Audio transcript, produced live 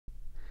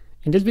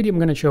In this video, I'm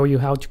going to show you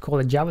how to call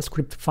a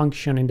JavaScript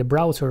function in the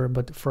browser,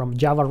 but from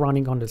Java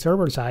running on the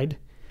server side,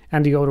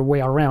 and the other way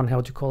around,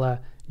 how to call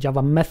a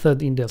Java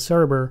method in the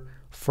server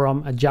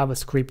from a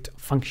JavaScript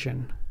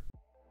function.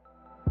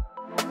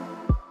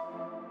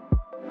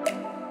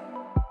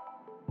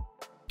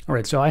 All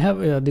right, so I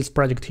have this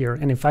project here,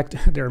 and in fact,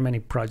 there are many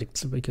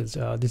projects because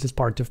this is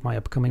part of my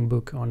upcoming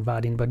book on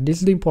Vaadin, but this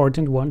is the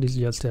important one. This is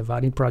just a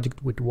Vaadin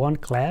project with one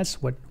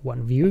class, with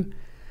one view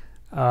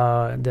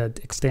that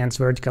extends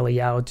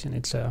vertically out, and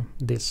it's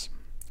this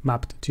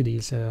mapped to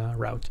this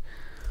route.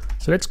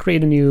 So let's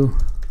create a new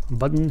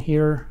button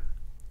here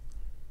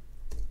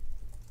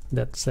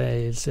that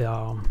says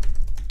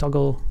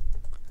toggle.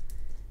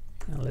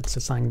 Let's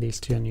assign this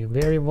to a new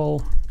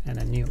variable and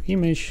a new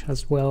image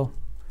as well.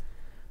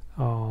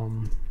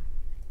 So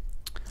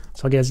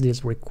I guess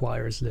this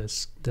requires the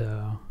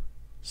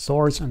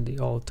source and the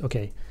alt.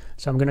 Okay,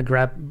 so I'm gonna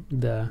grab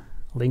the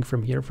link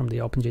from here, from the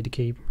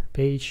OpenJDK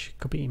page,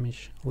 copy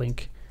image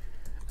link.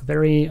 A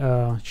very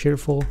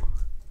cheerful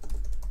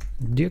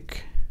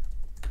Duke,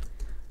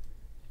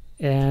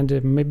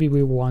 and maybe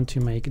we want to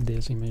make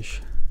this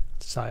image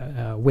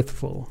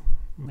widthful.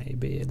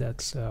 Maybe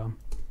that's a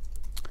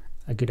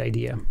good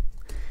idea.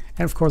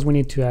 And of course we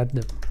need to add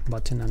the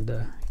button and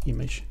the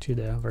image to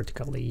the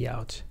vertical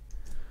layout.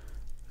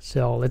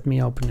 So let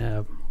me open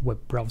a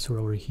web browser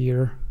over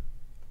here,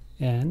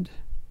 and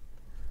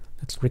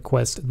let's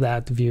request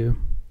that view.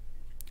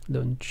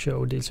 Don't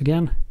show this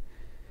again.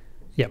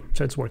 Yeah,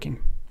 so it's working.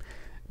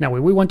 Now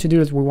what we want to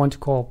do is we want to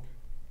call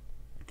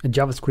a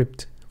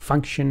JavaScript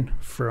function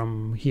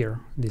from here.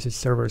 This is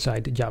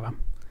server-side Java.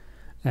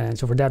 And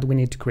so for that we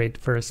need to create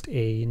first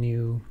a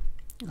new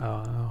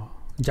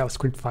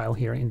JavaScript file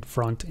here in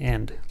front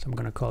end. So I'm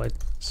going to call it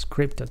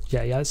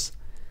script.js.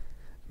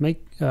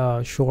 Make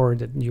sure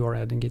that you are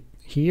adding it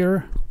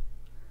here.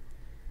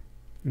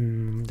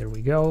 There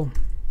we go.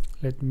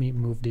 Let me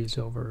move this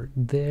over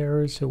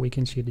there so we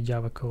can see the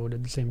Java code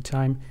at the same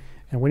time.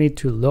 And we need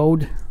to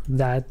load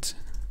that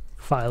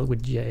file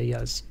with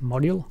JS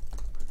module,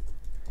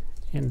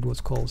 and it was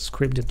called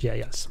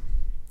script.js.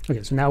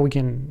 Okay, so now we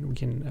can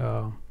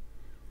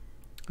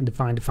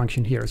define the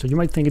function here. So you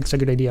might think it's a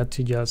good idea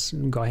to just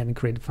go ahead and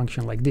create a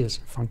function like this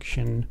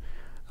function.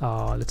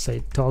 Let's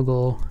say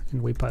toggle,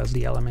 and we pass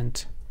the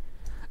element,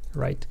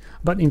 right?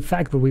 But in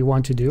fact, what we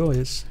want to do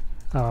is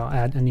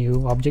add a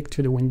new object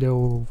to the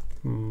window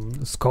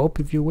scope,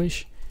 if you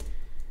wish.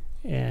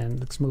 And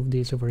let's move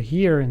this over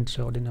here, and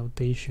so the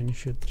notation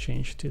should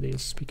change to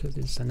this because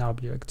it's an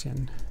object,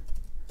 and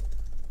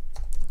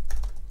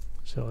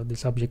so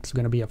this object is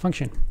going to be a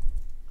function.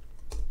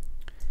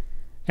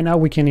 And now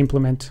we can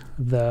implement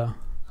the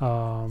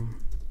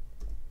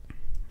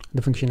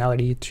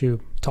functionality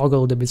to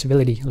toggle the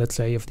visibility, let's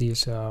say, of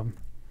this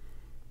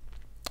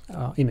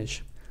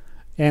image.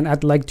 And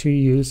I'd like to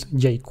use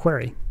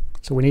jQuery.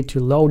 So we need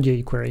to load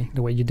jQuery.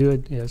 The way you do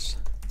it is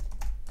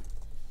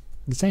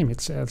the same.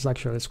 It's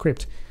actually a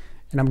script.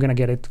 And I'm going to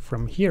get it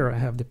from here. I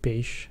have the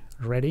page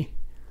ready.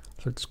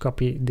 So let's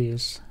copy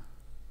this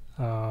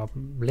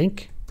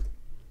link.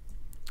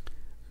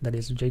 That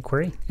is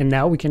jQuery. And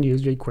now we can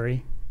use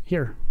jQuery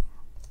here.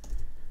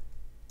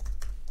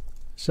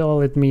 So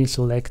let me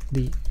select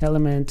the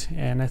element,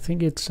 and I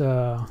think it's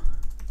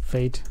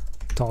fade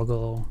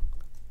toggle.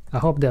 I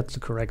hope that's the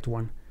correct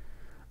one.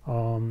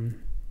 I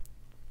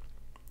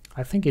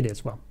think it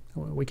is. Well,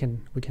 we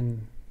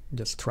can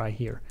just try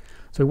here.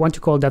 So we want to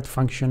call that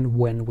function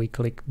when we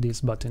click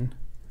this button.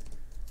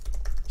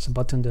 So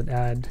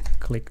button.add,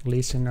 click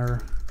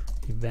listener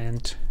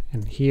event,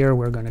 and here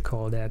we're going to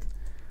call that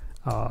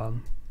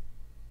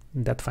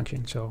that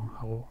function. So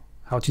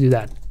how to do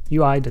that?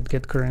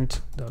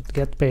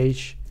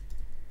 UI.getCurrent.getPage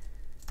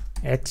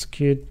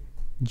execute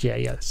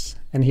JS,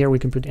 and here we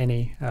can put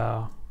any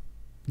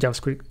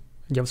JavaScript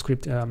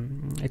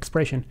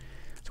expression.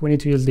 So we need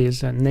to use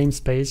this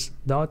namespace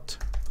dot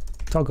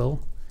toggle,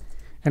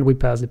 and we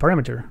pass the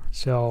parameter.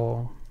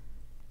 So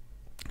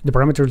the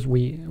parameters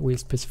we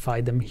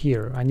specify them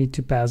here. I need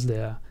to pass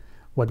the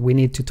what we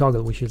need to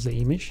toggle, which is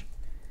the image,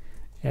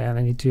 and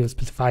I need to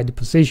specify the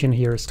position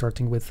here,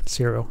 starting with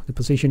 0. The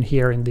position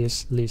here in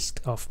this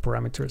list of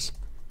parameters.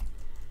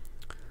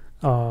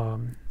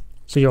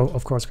 So you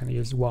of course can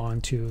use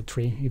 1, 2,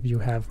 3 if you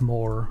have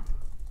more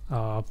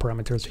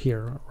parameters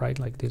here, right?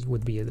 Like this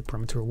would be the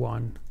parameter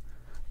 1,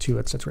 2,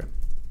 etc.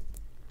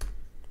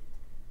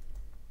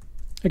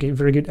 Okay,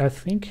 very good. I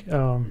think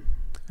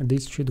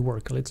this should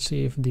work. Let's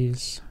see if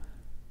this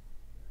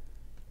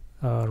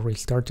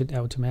restarted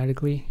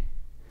automatically.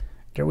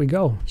 There we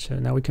go. So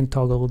now we can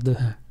toggle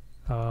the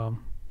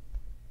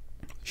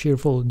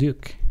cheerful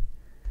Duke.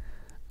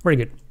 Very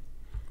good.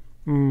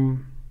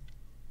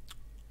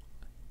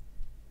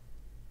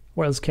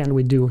 What else can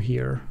we do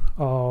here?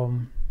 How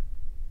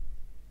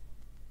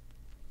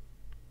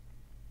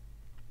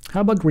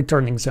about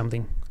returning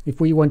something?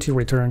 If we want to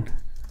return,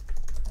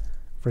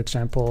 for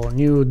example,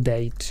 new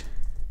date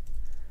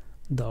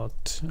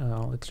dot,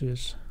 let's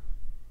use,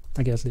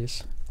 I guess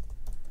this,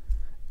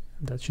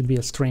 that should be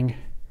a string.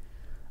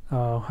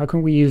 How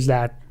can we use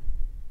that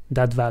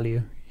that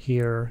value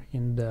here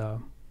in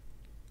the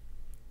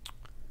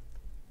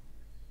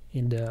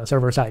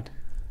server side.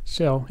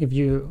 So if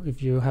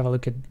you have a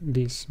look at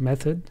this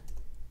method,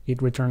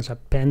 it returns a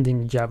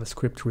pending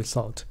JavaScript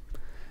result.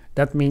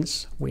 That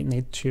means we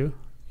need to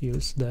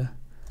use the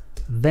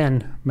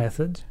then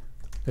method.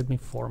 Let me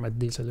format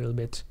this a little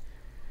bit,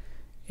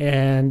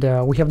 and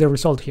we have the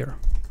result here,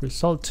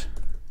 result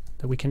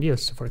that we can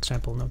use. For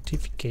example,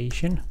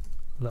 notification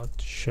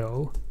dot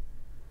show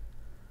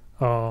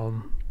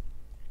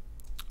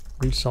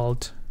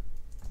result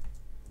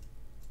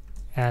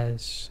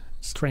as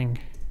string.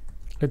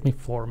 Let me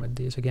format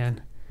this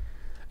again.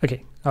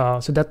 Okay,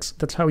 so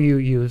that's how you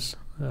use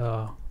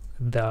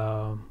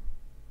the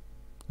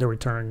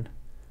return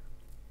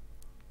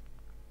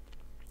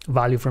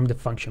value from the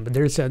function. But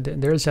there's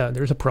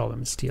a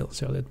problem still.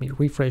 So let me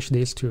refresh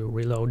this to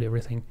reload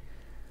everything.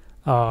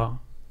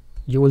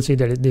 You will see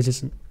that this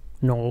is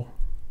null,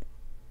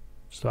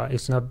 so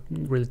it's not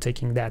really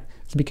taking that.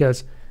 It's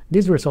because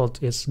this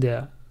result is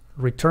the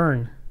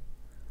return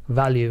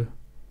value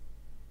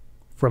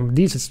from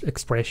this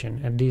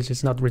expression, and this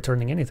is not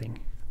returning anything.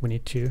 We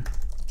need to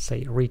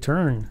say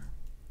return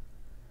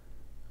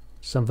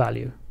some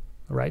value,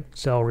 right?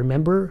 So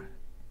remember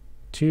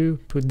to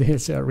put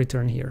this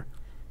return here.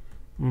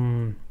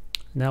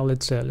 Now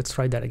let's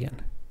try that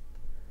again.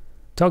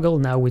 Toggle.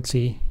 Now we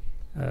see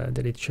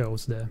that it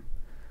shows the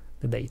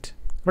date.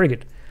 Very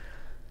good.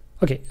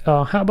 Okay,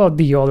 how about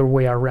the other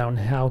way around?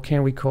 How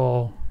can we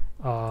call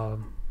a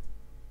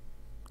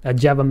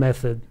Java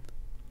method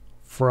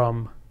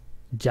from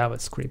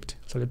JavaScript?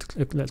 So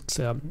let's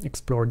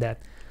explore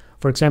that.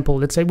 For example,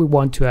 let's say we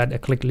want to add a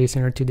click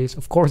listener to this.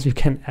 Of course, you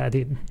can add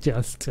it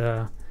just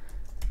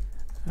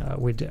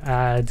with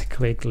add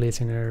click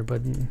listener,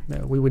 but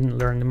we wouldn't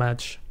learn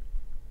much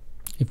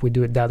if we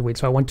do it that way.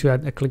 So I want to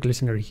add a click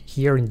listener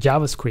here in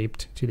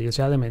JavaScript to this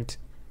element,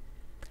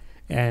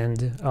 and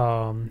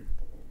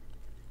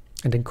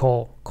then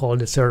call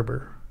the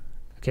server.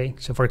 Okay,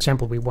 so for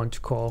example, we want to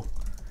call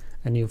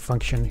a new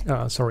function,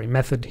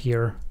 method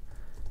here,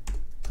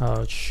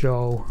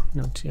 show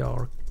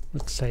or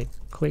let's say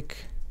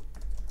click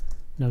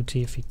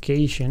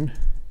notification,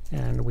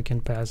 and we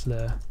can pass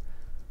the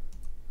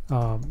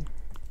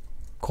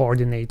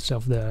coordinates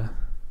of the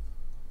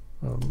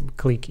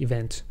click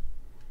event,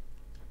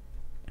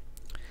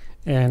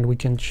 and we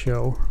can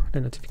show the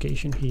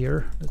notification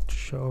here. Let's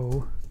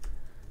show,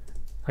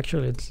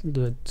 actually let's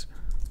do it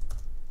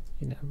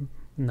in a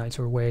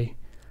nicer way.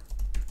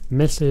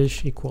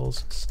 Message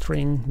equals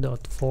string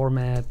dot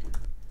format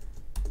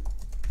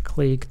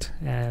clicked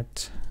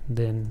at,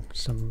 then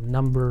some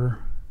number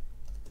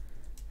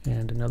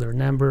and another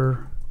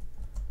number,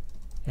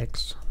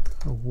 x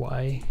or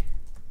y,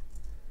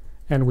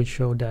 and we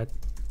show that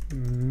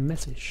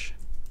message.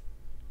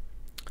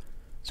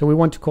 So we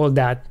want to call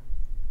that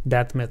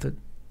method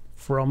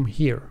from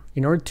here.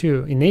 In order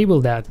to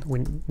enable that,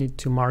 we need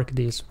to mark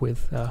this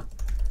with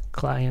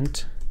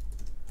client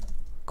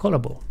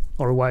callable,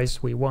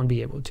 otherwise we won't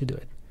be able to do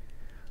it.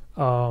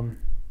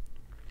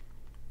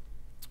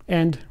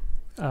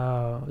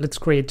 Let's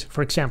create,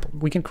 for example,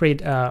 we can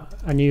create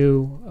a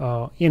new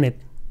init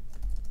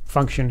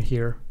function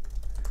here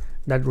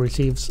that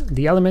receives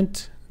the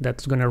element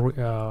that's going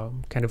to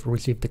kind of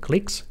receive the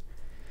clicks,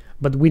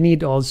 but we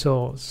need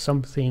also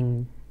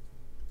something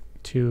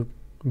to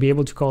be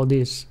able to call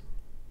this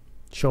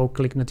show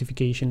click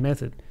notification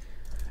method,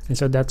 and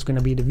so that's going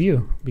to be the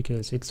view,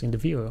 because it's in the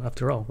view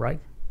after all, right?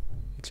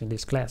 It's in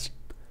this class,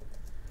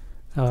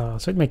 so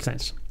it makes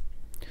sense.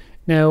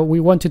 Now we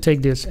want to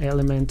take this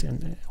element,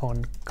 and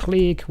on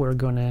click we're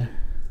gonna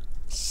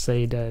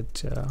say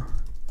that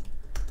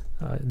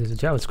this is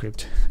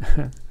JavaScript.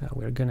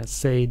 We're gonna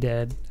say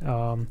that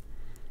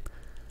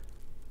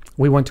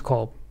we want to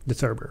call the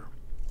server.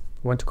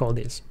 We want to call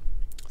this.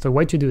 So the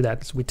way to do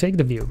that is we take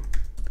the view,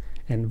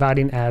 and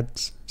Vaadin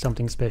adds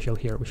something special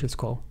here, which is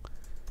called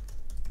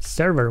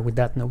server with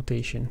that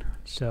notation.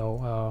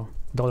 So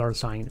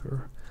 $sign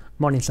or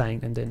money sign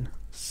and then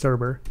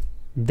server.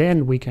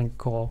 Then we can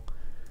call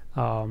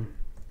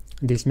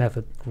this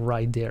method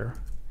right there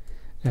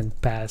and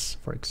pass,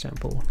 for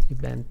example,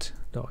 event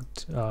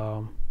dot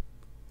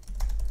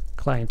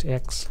client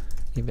x,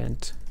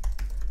 event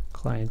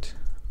client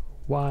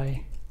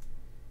y,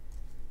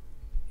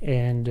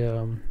 and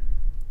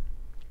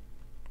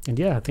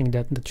yeah, I think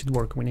that should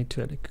work. We need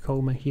to add a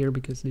comma here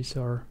because these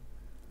are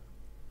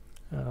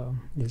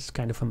this is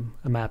kind of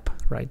a map,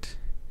 right?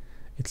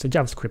 It's a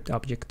JavaScript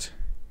object,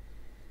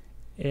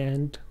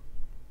 and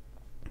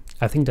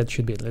I think that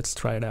should be it. Let's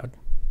try it out.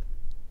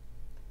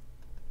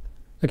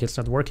 Okay, it's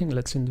not working.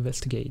 Let's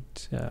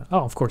investigate.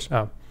 Oh, of course,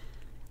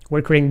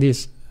 we're creating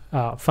this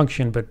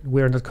function, but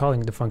we're not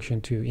calling the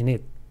function to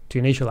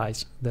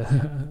initialize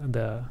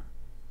the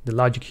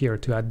logic here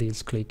to add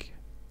these click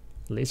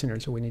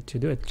listeners. So we need to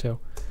do it. So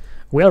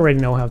we already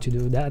know how to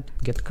do that.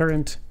 Get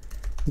current,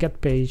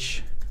 get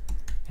page,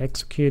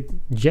 execute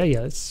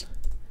JS,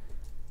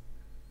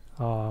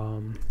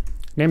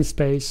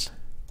 namespace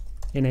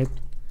init,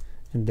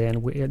 and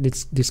then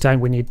this time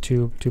we need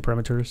two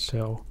parameters.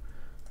 So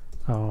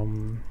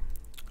 0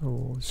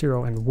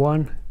 and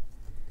 1,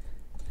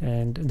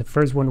 and the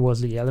first one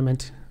was the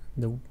element.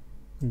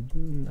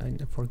 I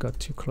forgot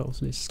to close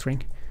this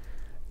string.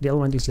 The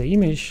element is the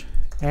image,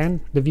 and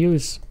the view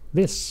is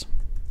this.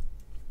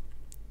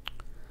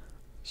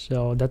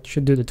 So that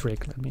should do the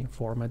trick. Let me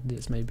format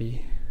this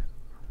maybe,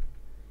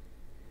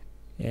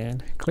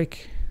 and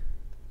click.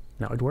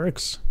 Now it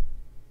works.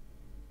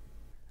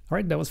 All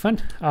right, that was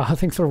fun.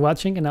 Thanks for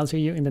watching, and I'll see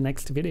you in the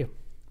next video.